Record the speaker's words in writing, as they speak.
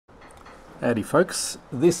Howdy folks,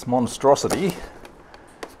 this monstrosity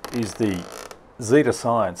is the Zeta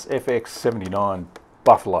FX-79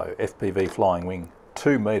 Buffalo FPV flying wing,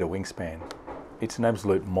 2 metre wingspan. It's an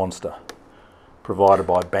absolute monster, provided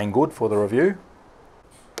by BANGGOOD for the review.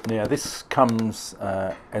 Now this comes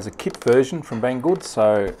as a kit version from BANGGOOD,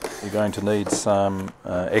 so you're going to need some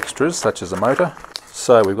extras such as a motor.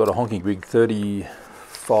 So we've got a honking big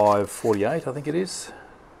 3548, I think it is,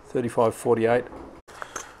 3548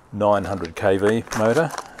 900 kV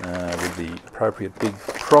motor with the appropriate big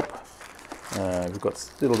prop. We've got a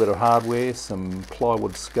little bit of hardware, some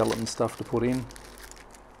plywood skeleton stuff to put in.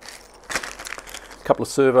 A couple of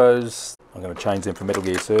servos. I'm going to change them for Metal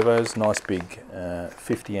Gear servos. Nice big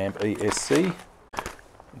 50 amp ESC.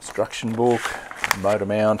 Instruction book, motor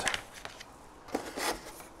mount.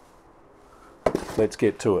 Let's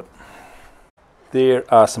get to it. There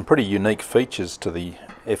are some pretty unique features to the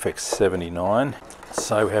FX-79.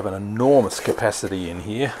 So we have an enormous capacity in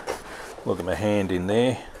here. Look at my hand in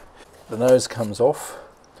there. The nose comes off.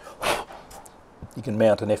 You can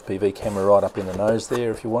mount an FPV camera right up in the nose there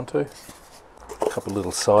if you want to. A couple of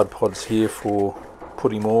little side pods here for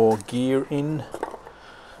putting more gear in.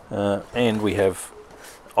 And we have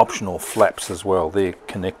optional flaps as well. They're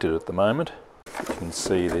connected at the moment. You can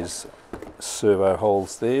see there's servo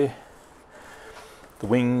holes there. The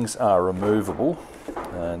wings are removable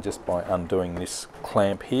just by undoing this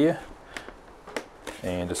clamp here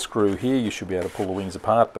and a screw here. You should be able to pull the wings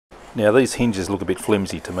apart. Now these hinges look a bit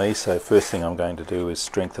flimsy to me, so first thing I'm going to do is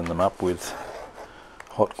strengthen them up with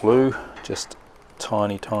hot glue, just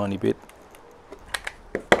tiny bit.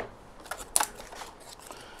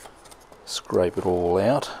 Scrape it all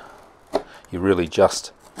out. You're really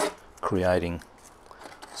just creating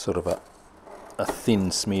sort of a thin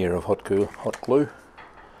smear of hot glue.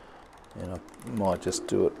 And I might just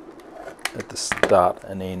do it at the start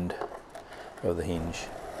and end of the hinge.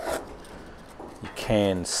 You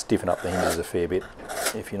can stiffen up the hinges a fair bit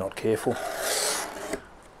if you're not careful.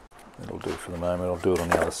 That'll do for the moment. I'll do it on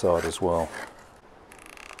the other side as well.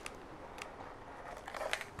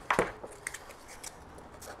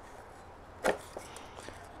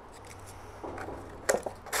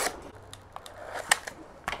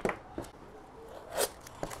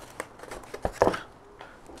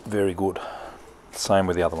 Very good. Same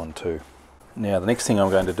with the other one too. Now the next thing I'm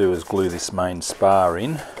going to do is glue this main spar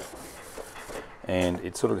in, and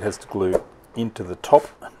it sort of has to glue into the top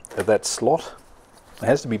of that slot. It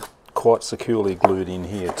has to be quite securely glued in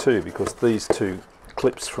here too, because these two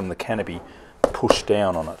clips from the canopy push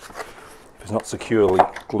down on it. If it's not securely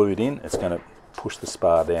glued in, it's going to push the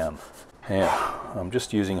spar down. Now I'm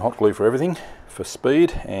just using hot glue for everything, for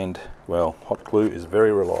speed, and well, hot glue is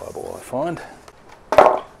very reliable, I find.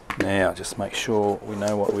 Now just make sure we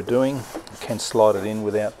know what we're doing. You can slide it in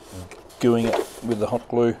without gooing it with the hot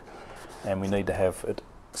glue, and we need to have it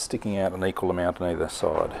sticking out an equal amount on either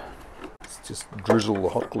side. Let's just drizzle the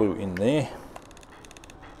hot glue in there.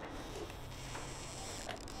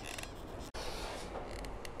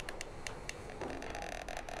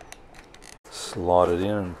 Slide it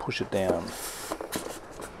in and push it down.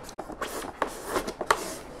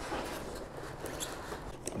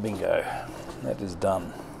 Bingo, that is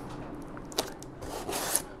done.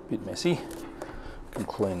 Bit messy, can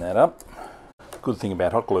clean that up. Good thing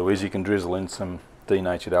about hot glue is you can drizzle in some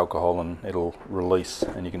denatured alcohol and it'll release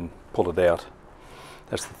and you can pull it out.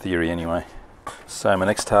 That's the theory anyway. So my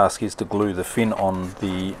next task is to glue the fin on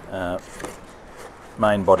the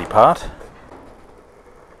main body part.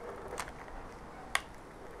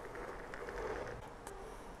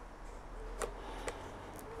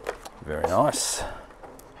 Very nice.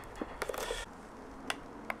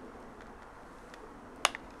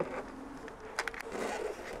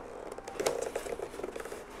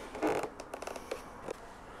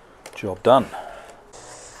 Job done.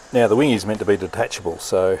 Now the wing is meant to be detachable,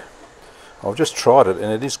 so I've just tried it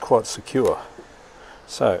and it is quite secure.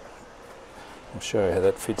 So I'll show you how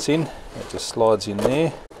that fits in. It just slides in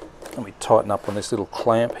there and we tighten up on this little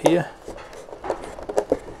clamp here.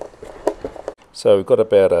 So we've got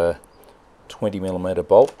about a 20mm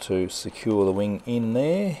bolt to secure the wing in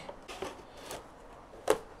there.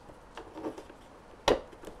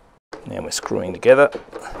 Now we're screwing together.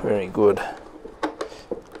 Very good.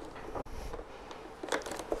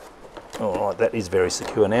 Alright, that is very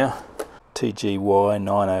secure now. TGY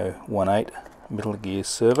 9018 Metal Gear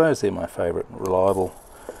servos, they're my favourite reliable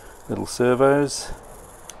little servos.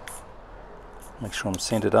 Make sure I'm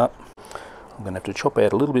centred up. I'm going to have to chop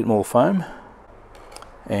out a little bit more foam.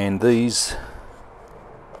 And these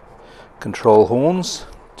control horns,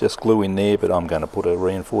 just glue in there, but I'm going to put a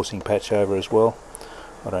reinforcing patch over as well.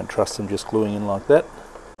 I don't trust them just gluing in like that.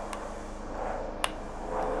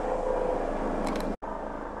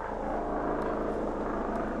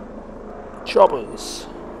 Choppers.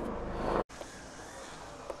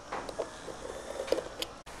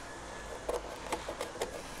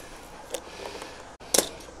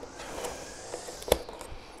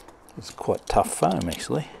 It's quite tough foam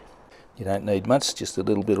actually. You don't need much, just a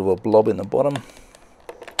little bit of a blob in the bottom.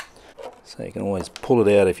 So you can always pull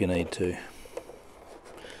it out if you need to.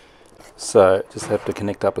 So just have to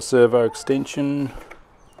connect up a servo extension,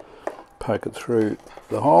 poke it through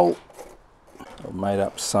the hole. I've made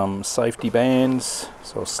up some safety bands,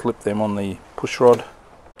 so I'll slip them on the push rod.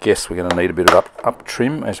 Guess we're going to need a bit of up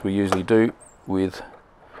trim, as we usually do with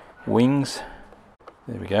wings.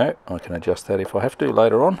 There we go. I can adjust that if I have to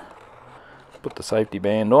later on. Put the safety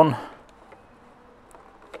band on.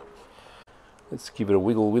 Let's give it a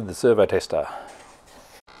wiggle with the servo tester.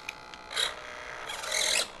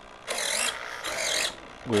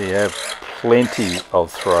 We have plenty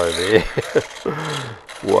of throw there.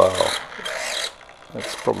 Wow.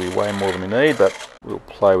 That's probably way more than we need, but we'll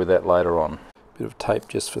play with that later on. Bit of tape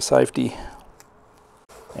just for safety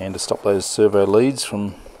and to stop those servo leads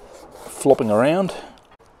from flopping around.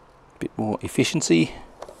 A bit more efficiency.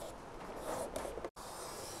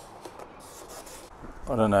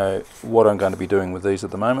 I don't know what I'm going to be doing with these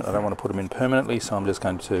at the moment. I don't want to put them in permanently, so I'm just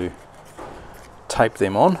going to tape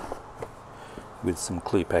them on with some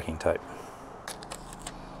clear packing tape.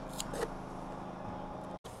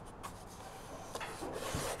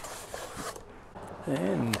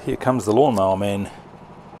 And here comes the lawnmower man.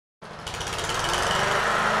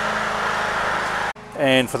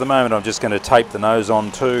 And for the moment I'm just going to tape the nose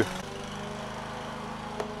on too.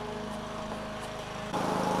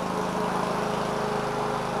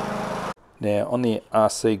 Now on the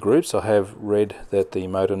RC groups I have read that the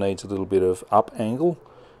motor needs a little bit of up angle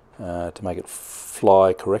to make it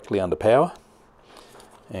fly correctly under power,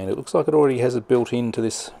 and it looks like it already has it built into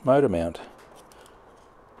this motor mount.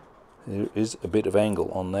 There is a bit of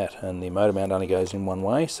angle on that, and the motor mount only goes in one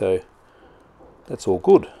way, so that's all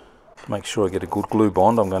good. To make sure I get a good glue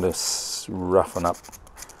bond, I'm going to roughen up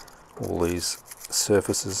all these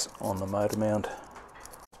surfaces on the motor mount.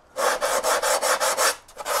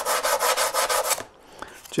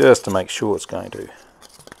 Just to make sure it's going to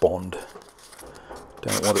bond.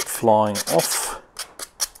 Don't want it flying off.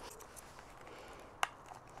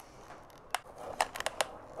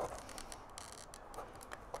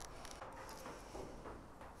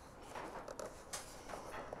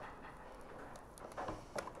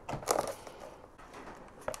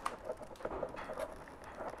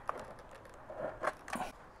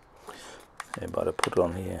 Everybody put it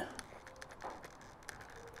on here.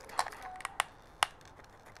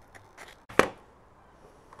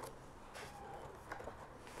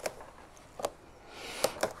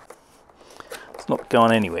 Not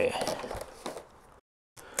going anywhere.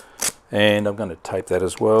 And I'm going to tape that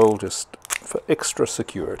as well, just for extra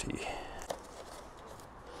security.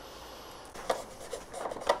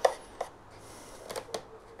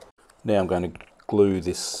 Now I'm going to glue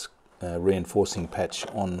this reinforcing patch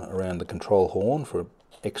on around the control horn for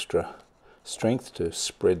extra strength to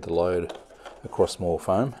spread the load across more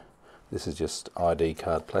foam. This is just ID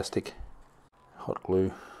card plastic, hot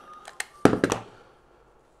glue.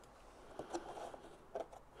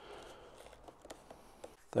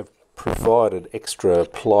 They've provided extra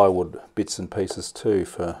plywood bits and pieces too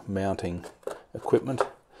for mounting equipment.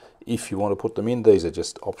 If you want to put them in, these are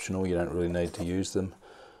just optional, you don't really need to use them.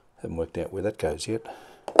 Haven't worked out where that goes yet.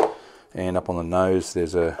 And up on the nose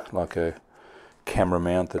there's like a camera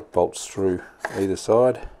mount that bolts through either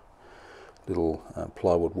side. Little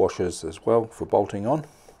plywood washers as well for bolting on,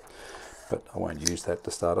 but I won't use that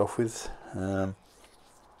to start off with. That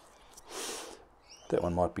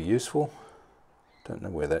one might be useful. Don't know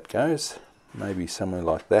where that goes. Maybe somewhere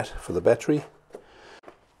like that for the battery.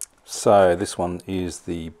 So this one is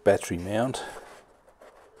the battery mount.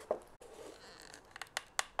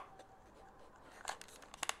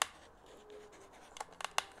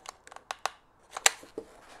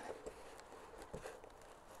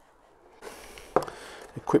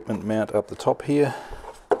 Equipment mount up the top here.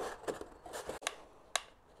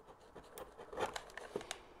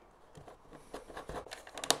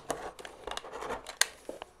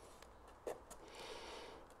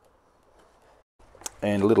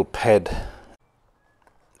 And a little pad,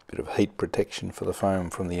 a bit of heat protection for the foam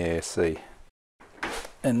from the ASC.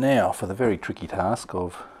 And now for the very tricky task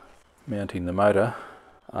of mounting the motor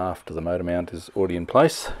after the motor mount is already in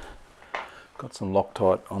place. Got some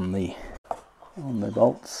Loctite on the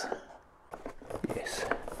bolts. Yes.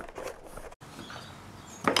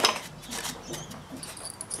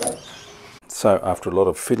 So after a lot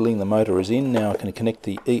of fiddling, the motor is in. Now I can connect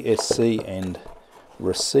the ESC and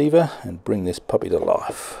receiver and bring this puppy to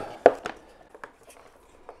life.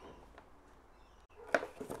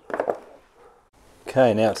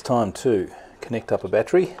 Okay, now it's time to connect up a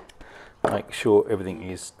battery. Make sure everything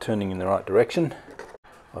is turning in the right direction.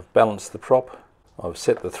 I've balanced the prop, I've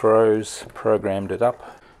set the throws, programmed it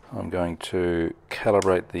up. I'm going to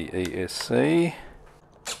calibrate the ESC.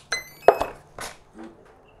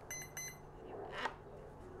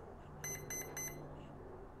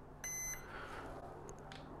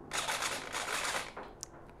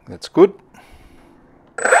 That's good.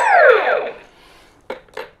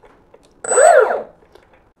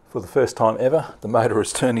 For the first time ever, the motor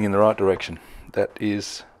is turning in the right direction. That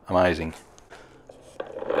is amazing.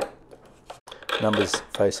 Numbers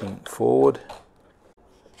facing forward.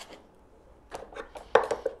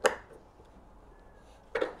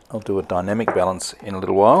 I'll do a dynamic balance in a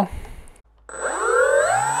little while.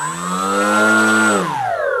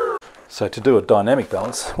 So to do a dynamic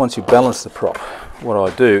balance, once you balance the prop, what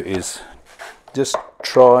I do is just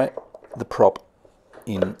try the prop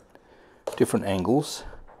in different angles,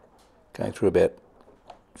 going through about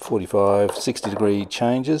 45, 60 degree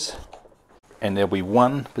changes, and there'll be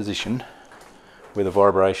one position where the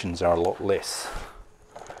vibrations are a lot less.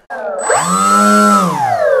 That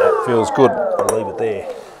feels good. I'll leave it there.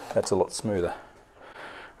 That's a lot smoother.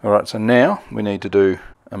 Alright, so now we need to do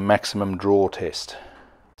a maximum draw test,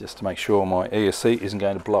 just to make sure my ESC isn't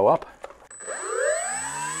going to blow up.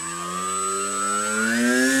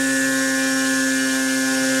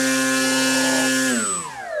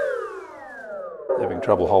 Having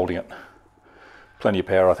trouble holding it. Plenty of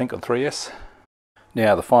power, I think, on 3S.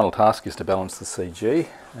 Now the final task is to balance the CG,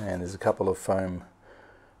 and there's a couple of foam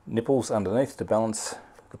nipples underneath to balance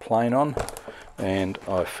the plane on, and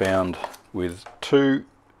I found with two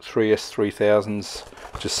 3S 3000s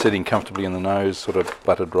just sitting comfortably in the nose, sort of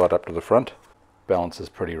butted right up to the front, balance is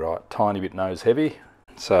pretty right. Tiny bit nose heavy,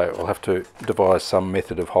 so I'll have to devise some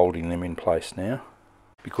method of holding them in place now.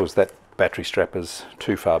 Because that battery strap is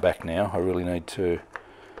too far back now, I really need to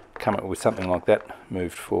come up with something like that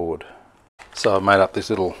moved forward. So I've made up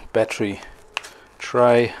this little battery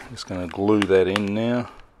tray. I'm just going to glue that in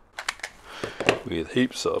now with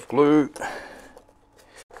heaps of glue.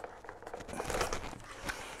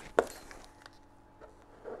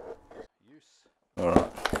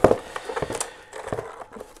 Alright.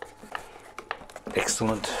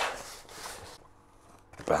 Excellent.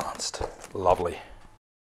 Balanced. Lovely.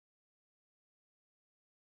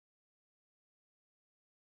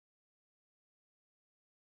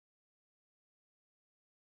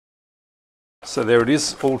 So there it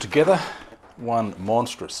is all together, one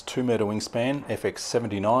monstrous 2-meter wingspan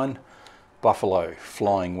FX-79 Buffalo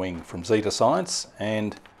flying wing from Zeta Science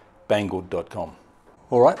and BANGGOOD.com.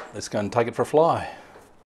 Alright, let's go and take it for a fly.